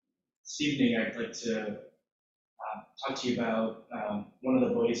This evening, I'd like to talk to you about one of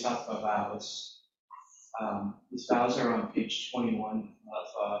the Bodhisattva vows. These vows are on page 21 of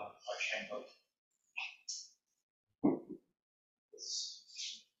our Shan book.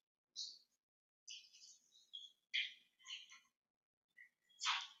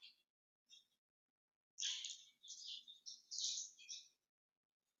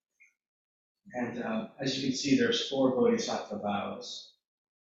 And as you can see, there's 4 Bodhisattva vows.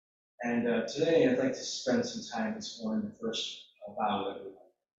 And today, I'd like to spend some time exploring the first vow that we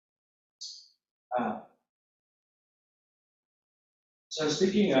have. So I was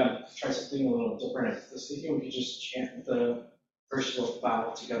thinking, try something a little different. I was thinking we could just chant the first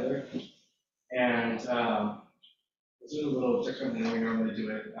vow together, and we'll do it a little differently than we normally do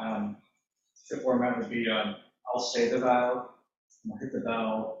it. The format would be, I'll say the vow, I'll hit the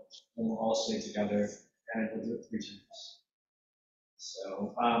bell, and we'll all say it together, and we'll do it 3 times.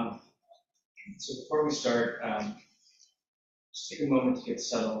 So, so before we start, just take a moment to get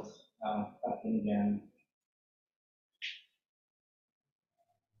settled back in again.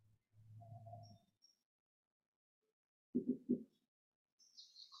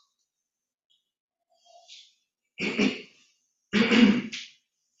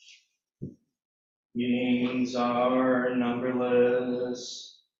 Beings are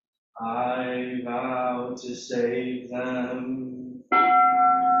numberless, I vow to save them.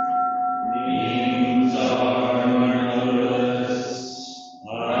 Beings are numberless,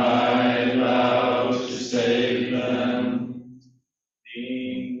 I vow to save them.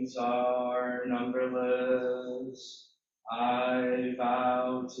 Beings are numberless, I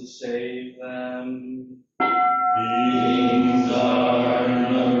vow to save them. Beings are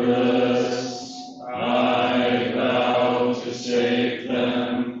numberless, I vow to save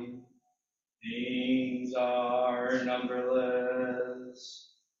them. Beings are numberless,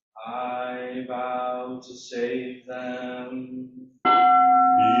 I vow to save them.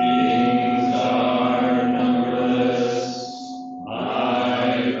 Beings are numberless,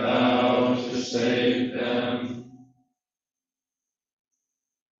 I vow to save them.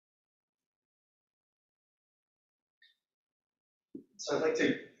 So I'd like to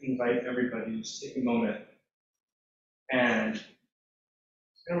invite everybody to just take a moment and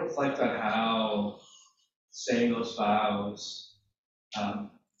reflect on how saying those vows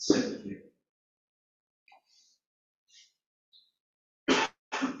sit with you.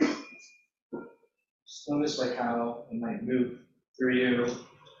 Just notice like how it might move through you.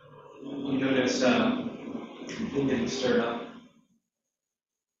 You notice something getting stirred up.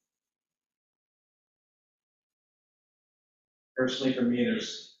 Personally, for me,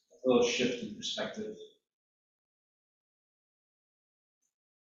 there's a little shift in perspective.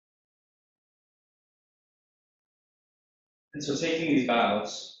 And so taking these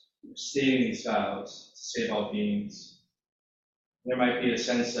vows, stating these vows to save all beings, there might be a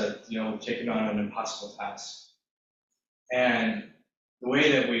sense that, we've taken on an impossible task. And the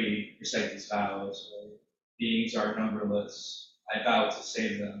way that we recite these vows, beings are numberless, I vow to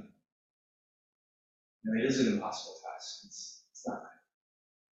save them, it is an impossible task. It's not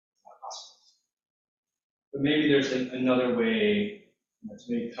possible. But maybe there's another way to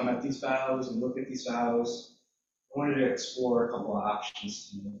maybe come at these vows and look at these vows. I wanted to explore a couple of options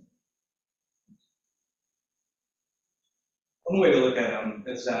tonight. One way to look at them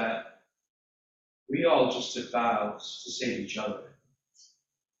is that we all just took vows to save each other.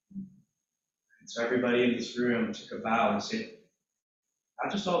 And so everybody in this room took a vow to save,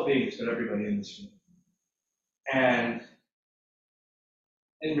 not just all beings, but everybody in this room. And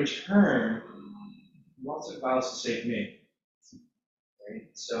in return, you all took vows to save me. Right?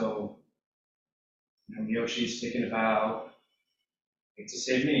 So, Yoshi's taken a vow to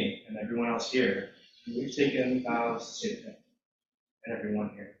save me and everyone else here. And we've taken vows to save him and everyone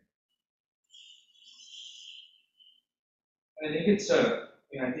here. And I think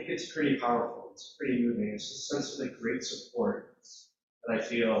it's pretty powerful. It's pretty moving. It's a sense of great support that I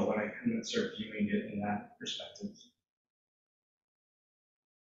feel when I come and start viewing it in that perspective.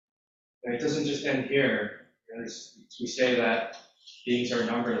 And it doesn't just end here. We say that beings are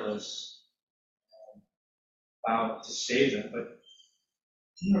numberless, vow to save them, but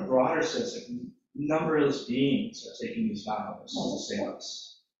in a broader sense, numberless beings are taking these vows to save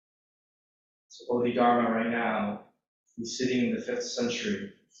us. So Bodhidharma right now, he's sitting in the 5th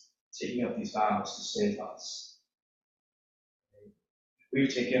century, taking up these vows to save us. We've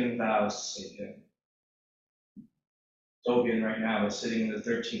taken vows to save him. Dogen right now is sitting in the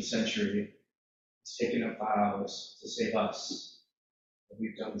 13th century, he's taken up vows to save us. And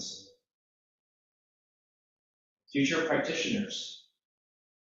we've done the same. Future practitioners,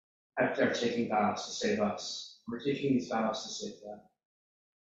 are taking vows to save us. We're taking these vows to save them.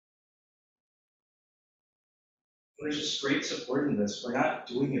 There's just great support in this. We're not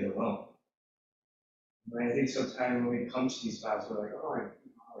doing it alone. And I think sometimes when we come to these vows, we're like, oh, I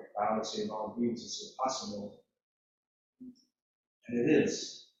vow to save all beings, it's impossible. And it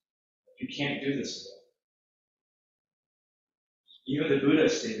is. You can't do this alone. Even the Buddha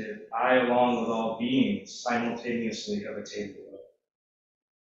stated, I, along with all beings, simultaneously have attained the will.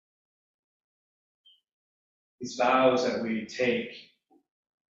 These vows that we take,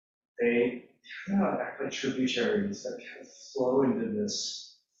 they kind of act like tributaries that kind of flow into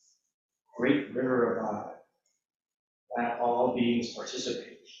this great river of God that all beings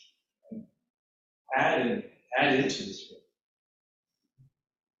participate and add into this river.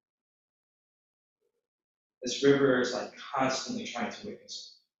 This river is like constantly trying to wake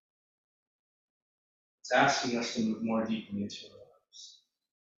us up. It's asking us to move more deeply into our lives.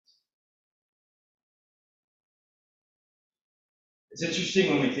 It's interesting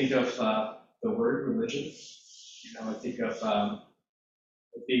when we think of the word religion. I think of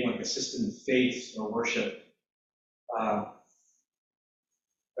it being like a system of faith or worship. But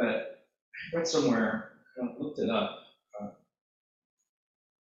I read somewhere, I looked it up,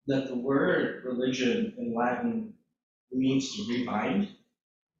 that the word religion in Latin means to rebind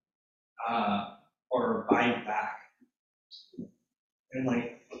or bind back. And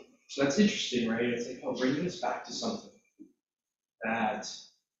so that's interesting, right? It's like, oh, bringing us back to something that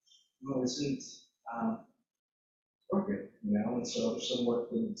isn't broken, and so there's some work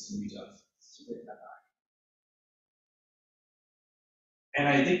that needs to be done to bring that back. And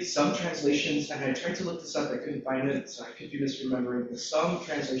I think some translations, and I tried to look this up, I couldn't find it, so I could be misremembering, but some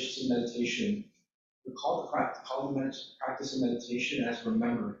translations of meditation would call the practice of meditation as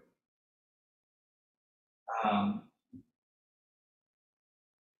remembering.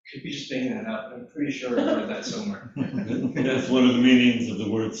 Could be just making that up, but I'm pretty sure I read that somewhere. That's one of the meanings of the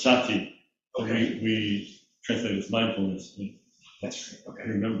word sati. Okay. We translate it as mindfulness. That's right. Okay.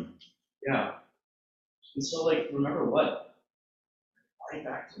 Remember. Yeah. And so, remember what? Right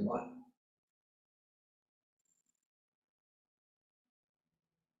back to what?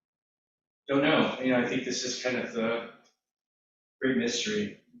 Don't know. I think this is kind of the great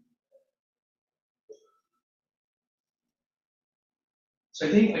mystery. So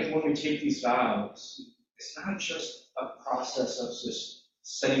I think when we take these vows, it's not just a process of just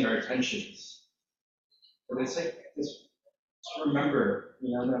setting our intentions, but it's like this to remember,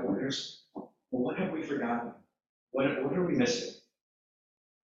 that what have we forgotten? What are we missing?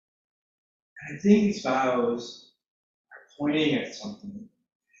 And I think these vows are pointing at something.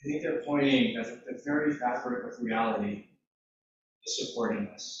 I think they're pointing at the very fabric of reality is supporting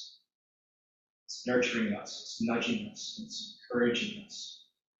us. It's nurturing us, it's nudging us, it's encouraging us.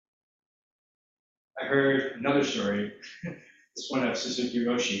 I heard another story, this one of Suzuki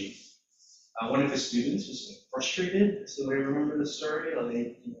Roshi. One of his students was frustrated, so I remember the story.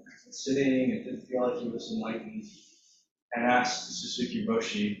 They sitting and didn't feel like he was enlightened, and asked Suzuki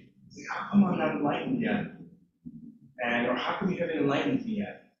Roshi, how come I'm not enlightened yet? Or how come you haven't enlightened me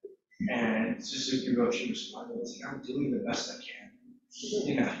yet? And Suzuki Roshi responded, I'm doing the best I can.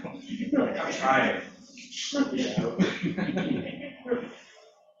 I'm trying.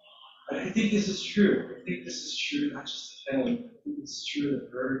 But I think this is true. I think this is true not just of him. I think it's true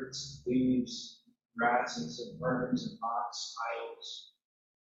of birds, leaves, grasses, and worms, and rocks, tiles,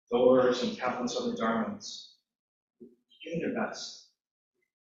 doors, and countless other dharmas. Doing their best.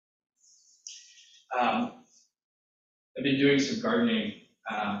 I've been doing some gardening,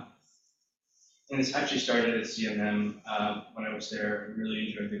 and it's actually started at CMM when I was there. I really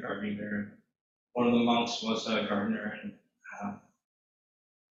enjoyed the gardening there. One of the monks was a gardener, and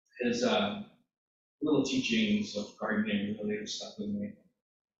his little teachings of gardening really have stuck with me.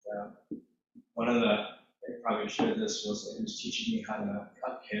 One of I probably shared this, was that he was teaching me how to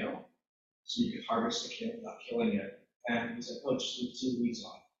cut kale, so you could harvest the kale without killing it. And he's like, oh, just leave 2 weeks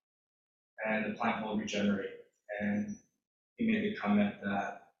on, and the plant will regenerate. And he made the comment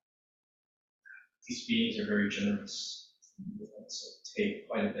that these beings are very generous. So take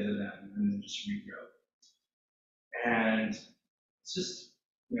quite a bit of them and then just regrow. And it's just,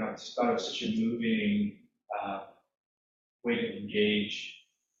 I just thought it was such a moving way to engage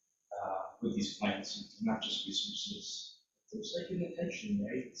with these plants, and not just resources. There's an intention,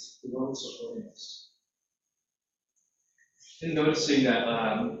 right? It's the world supporting us. And noticing that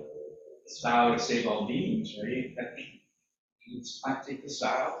this vow to save all beings, right? That it's not take this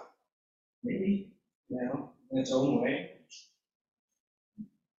vow, maybe, in its own way.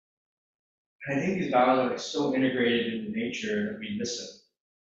 And I think these vows are so integrated into nature that we miss it.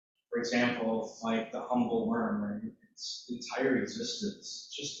 For example, like the humble worm, right? Its entire existence,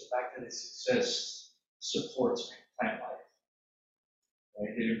 just the fact that it exists, supports plant life.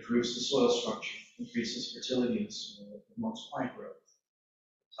 Right? It improves the soil structure, increases fertility in the soil, promotes plant growth.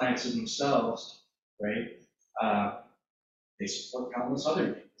 Plants in themselves, right? They support countless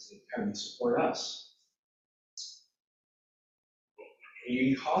other things. They kind of support us. And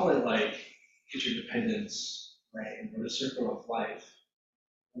you can call it like interdependence, right? And the circle of life.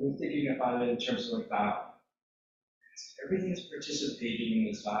 I've been thinking about it in terms of like vow. Everything is participating in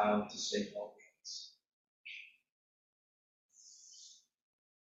this vow to save all beings.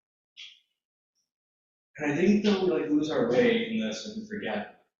 And I think that we like lose our way in this and we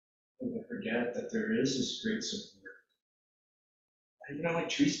forget. And we forget that there is this great support. You know, like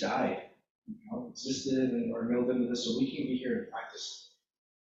trees died, existed and are milled into this so we can be here and practice.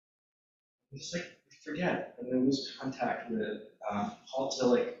 We just like forget and then lose contact with it. Paul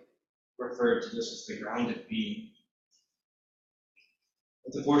Tillich referred to this as the grounded being.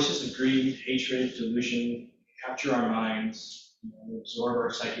 But the forces of greed, hatred, delusion capture our minds, absorb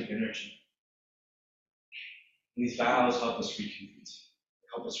our psychic energy. And these vows help us reconnect,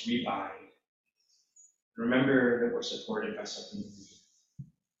 help us rebind. Remember that we're supported by something bigger.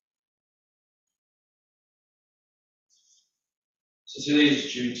 So today is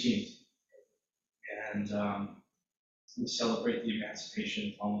Juneteenth, and we celebrate the emancipation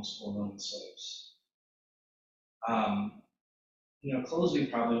of almost 4 million slaves. Closing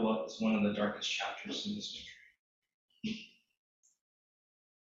probably was one of the darkest chapters in this history.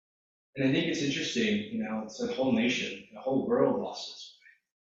 And I think it's interesting, it's a whole nation, the whole world lost its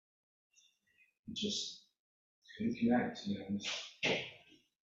way. It just couldn't connect,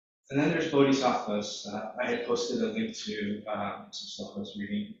 And then there's Bodhisattvas. I had posted a link to some stuff I was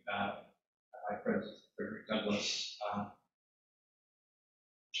reading by Frederick Douglass,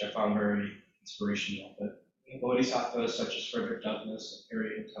 which I found very inspirational. But Bodhisattvas such as Frederick Douglass and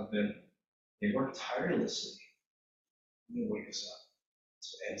Harriet Tubman, they worked tirelessly to wake us up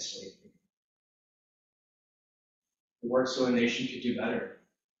to end slavery. They worked so a nation could do better.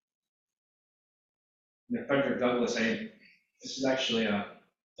 Frederick Douglass, this is actually a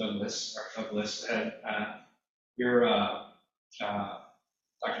Douglass, had your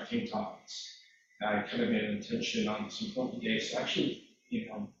Dr. King talks. I kind of made an intention on some important days to actually,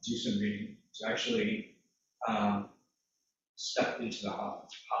 do some reading, to actually step into the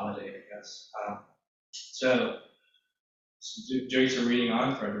holiday, I guess. So doing some reading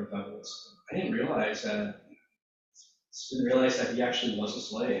on Frederick Douglass, I didn't realize that he actually was a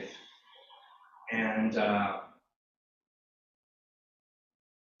slave. And,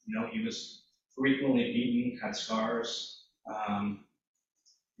 he was frequently beaten, had scars. He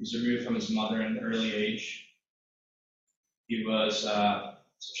was removed from his mother at an early age. He was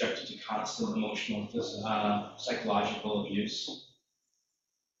subjected to constant emotional, psychological abuse.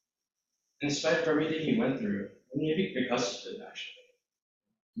 In spite of everything he went through, and maybe because of it, actually,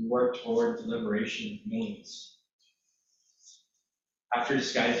 he worked toward the liberation of millions. After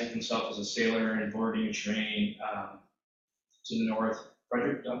disguising himself as a sailor and boarding a train to the north,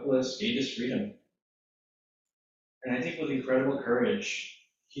 Frederick Douglass gained his freedom. And I think with incredible courage,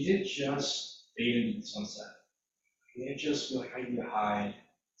 he didn't just fade into the sunset. He didn't just be like, I need to hide,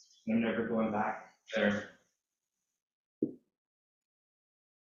 and I'm never going back there.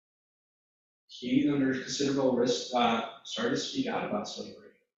 He, under considerable risk, started to speak out about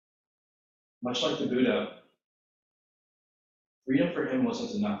slavery. Much like the Buddha, freedom for him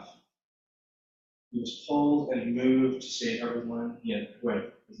wasn't enough. He was pulled and moved to save everyone who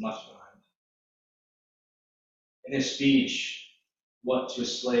was left behind. In his speech, What to a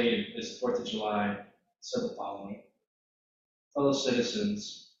Slave is the 4th of July, said the following: Fellow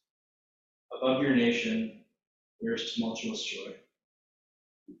citizens, above your nation there is tumultuous joy.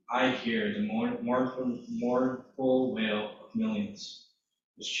 I hear the mournful wail of millions,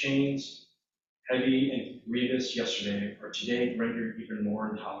 whose chains, heavy and grievous yesterday, are today rendered even more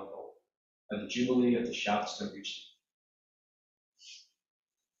intolerable by the jubilee of the shouts that reached them.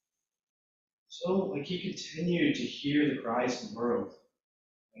 So, he continued to hear the cries of the world,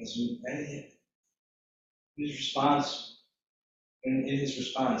 and in his response,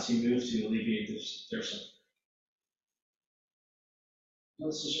 he moved to alleviate their suffering.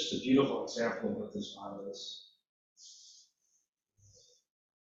 This is just a beautiful example of what this vow is.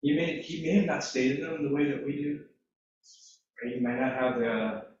 He may have not stated them the way that we do. Right? He might not have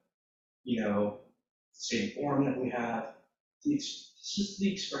the same form that we have. This is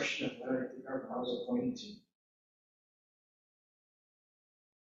the expression of what I think our vows are pointing to.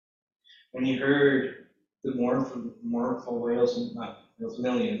 When he heard the mournful wails, those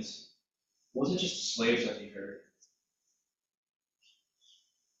millions, it wasn't just the slaves that he heard.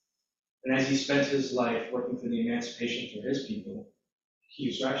 And as he spent his life working for the emancipation for his people, he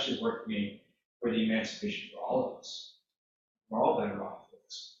was actually working for the emancipation for all of us. We're all better off with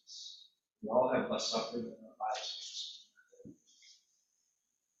this. We all have less suffering in our lives.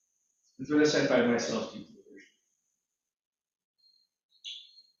 And for this, I find myself deeply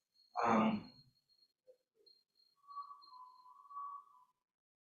grateful.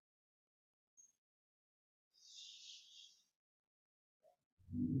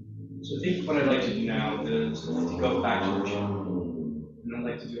 So I think what I'd like to do now is I'd like to go back to the channel, and I'd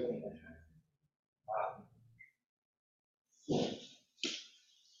like to do it one more time.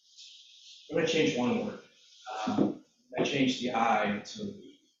 I'm going to change one word. I changed the I to the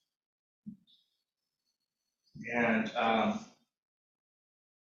we. And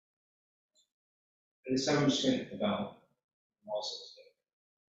this time I'm just going to hit the bell. And also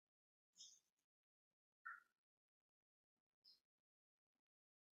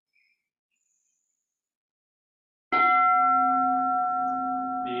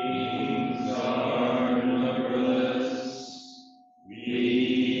beings are numberless.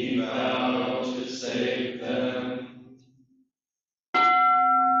 We vow to save them.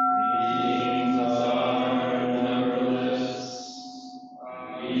 Beings are numberless.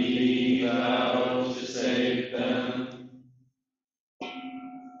 We vow to save them.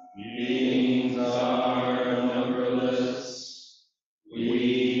 Beings are numberless.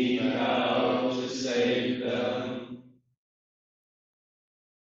 We vow to save them.